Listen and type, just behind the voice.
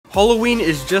Halloween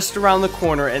is just around the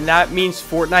corner, and that means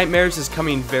Fortnitemares is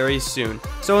coming very soon.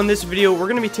 So in this video, we're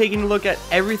going to be taking a look at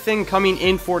everything coming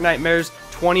in Fortnitemares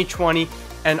 2020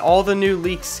 and all the new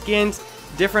leaked skins,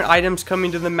 different items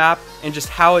coming to the map, and just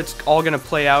how it's all going to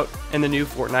play out in the new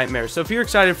Fortnitemares. So if you're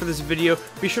excited for this video,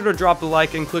 be sure to drop a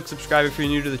like and click subscribe if you're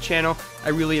new to the channel. I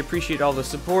really appreciate all the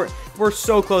support. We're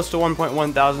so close to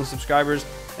 1.1 thousand subscribers,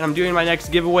 and I'm doing my next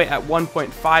giveaway at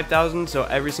 1.5 thousand, so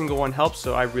every single one helps,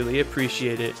 so I really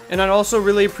appreciate it. And I'd also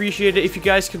really appreciate it if you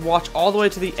guys could watch all the way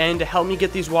to the end to help me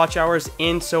get these watch hours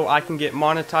in so I can get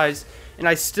monetized. And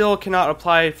I still cannot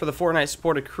apply for the Fortnite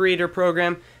Support a Creator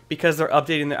program because they're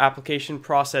updating the application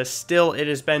process still. It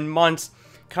has been months.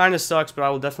 Kind of sucks, but I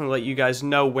will definitely let you guys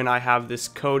know when I have this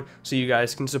code so you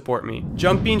guys can support me.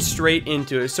 Jumping straight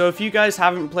into it. So if you guys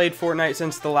haven't played Fortnite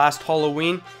since the last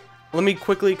Halloween, let me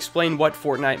quickly explain what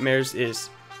Fortnitemares is.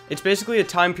 It's basically a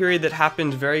time period that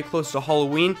happens very close to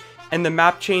Halloween, and the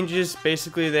map changes.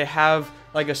 Basically, they have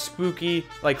like a spooky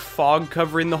like fog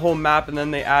covering the whole map, and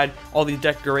then they add all these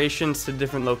decorations to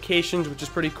different locations, which is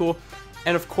pretty cool.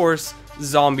 And of course,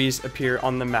 zombies appear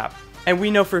on the map. And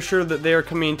we know for sure that they are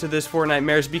coming to this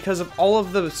Fortnitemares because of all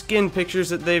of the skin pictures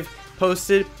that they've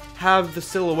posted have the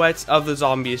silhouettes of the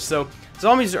zombies. So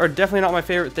zombies are definitely not my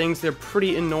favorite things. They're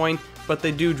pretty annoying, but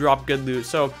they do drop good loot.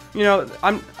 So, you know,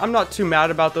 I'm not too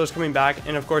mad about those coming back,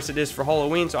 and of course it is for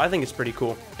Halloween, so I think it's pretty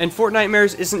cool. And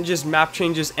Fortnitemares isn't just map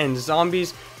changes and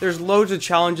zombies. There's loads of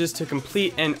challenges to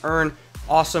complete and earn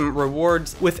awesome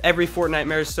rewards with every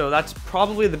Fortnitemares, so that's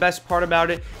probably the best part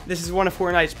about it. This is one of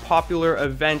Fortnite's popular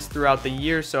events throughout the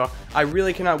year, so I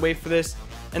really cannot wait for this.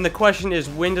 And the question is,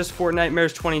 when does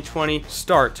Fortnitemares 2020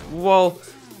 start? Well,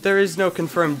 there is no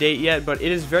confirmed date yet, but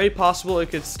it is very possible it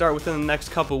could start within the next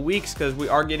couple weeks because we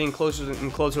are getting closer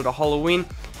and closer to Halloween.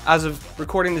 As of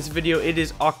recording this video, it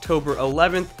is October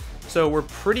 11th, so we're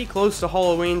pretty close to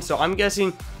Halloween, so I'm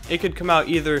guessing it could come out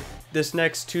either this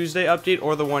next Tuesday update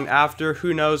or the one after,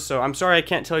 who knows. So I'm sorry I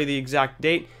can't tell you the exact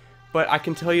date, but I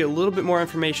can tell you a little bit more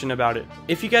information about it.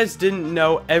 If you guys didn't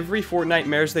know, every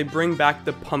Fortnitemares they bring back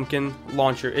the pumpkin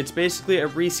launcher. It's basically a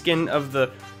reskin of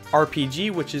the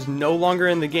RPG, which is no longer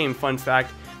in the game. Fun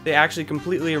fact, they actually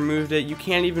completely removed it. You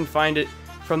can't even find it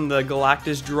from the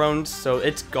Galactus drones, so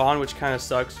it's gone, which kind of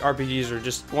sucks. RPGs are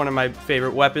just one of my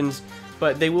favorite weapons,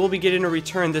 but they will be getting a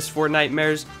return this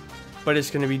Fortnitemares, but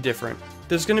it's going to be different.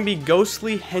 There's going to be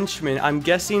ghostly henchmen, I'm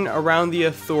guessing around the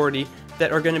Authority,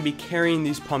 that are going to be carrying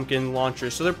these pumpkin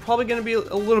launchers. So they're probably going to be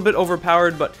a little bit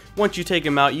overpowered, but once you take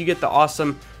them out, you get the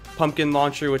awesome pumpkin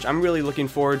launcher, which I'm really looking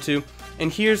forward to. And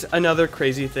here's another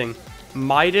crazy thing.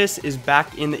 Midas is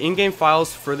back in the in-game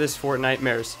files for this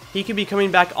Fortnitemares. He could be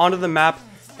coming back onto the map,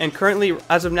 and currently,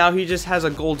 as of now, he just has a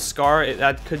gold scar.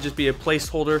 That could just be a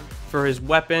placeholder for his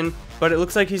weapon. But it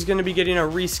looks like he's going to be getting a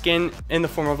reskin in the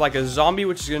form of like a zombie,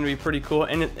 which is going to be pretty cool.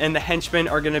 And the henchmen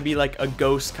are going to be like a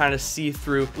ghost, kind of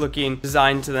see-through looking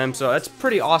design to them. So that's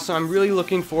pretty awesome. I'm really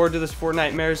looking forward to this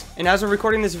Fortnitemares. And as of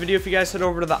recording this video, if you guys head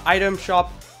over to the item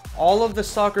shop, all of the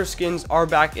soccer skins are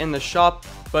back in the shop,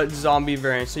 but zombie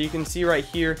variants. So you can see right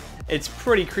here, it's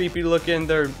pretty creepy looking.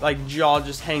 Their like jaw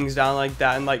just hangs down like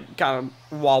that and like kind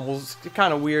of wobbles,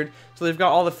 kind of weird. So they've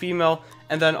got all the female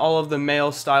and then all of the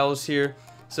male styles here.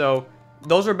 So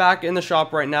those are back in the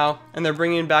shop right now, and they're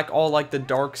bringing back all like the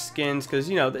dark skins because,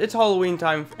 you know, it's Halloween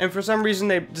time. And for some reason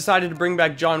they decided to bring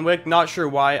back John Wick. Not sure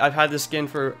why. I've had this skin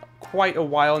for quite a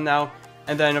while now.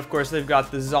 And then of course they've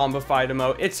got the zombified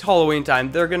emote. It's Halloween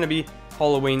time. They're gonna be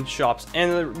Halloween shops.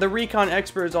 And the recon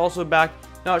expert is also back.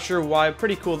 Not sure why.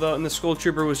 Pretty cool though. And the Skull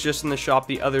Trooper was just in the shop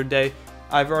the other day.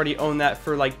 I've already owned that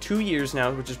for like 2 years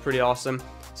now, which is pretty awesome.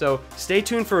 So stay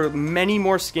tuned for many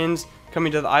more skins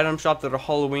coming to the item shop that are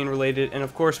Halloween related, and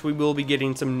of course we will be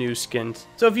getting some new skins.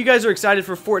 So if you guys are excited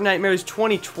for Fortnitemares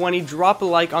 2020, drop a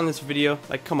like on this video.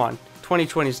 Like, come on,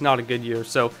 2020 is not a good year,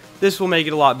 so this will make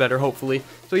it a lot better, hopefully.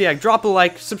 So yeah, drop a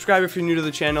like, subscribe if you're new to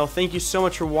the channel. Thank you so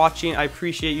much for watching. I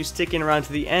appreciate you sticking around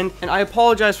to the end, and I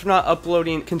apologize for not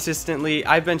uploading consistently.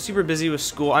 I've been super busy with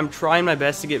school. I'm trying my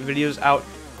best to get videos out.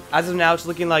 As of now, it's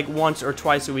looking like once or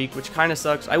twice a week, which kind of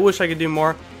sucks. I wish I could do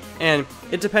more. And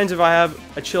it depends, if I have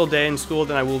a chill day in school,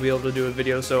 then I will be able to do a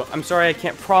video. So I'm sorry I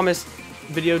can't promise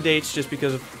video dates just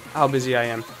because of how busy I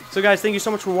am. So guys, thank you so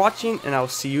much for watching, and I will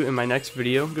see you in my next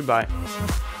video. Goodbye.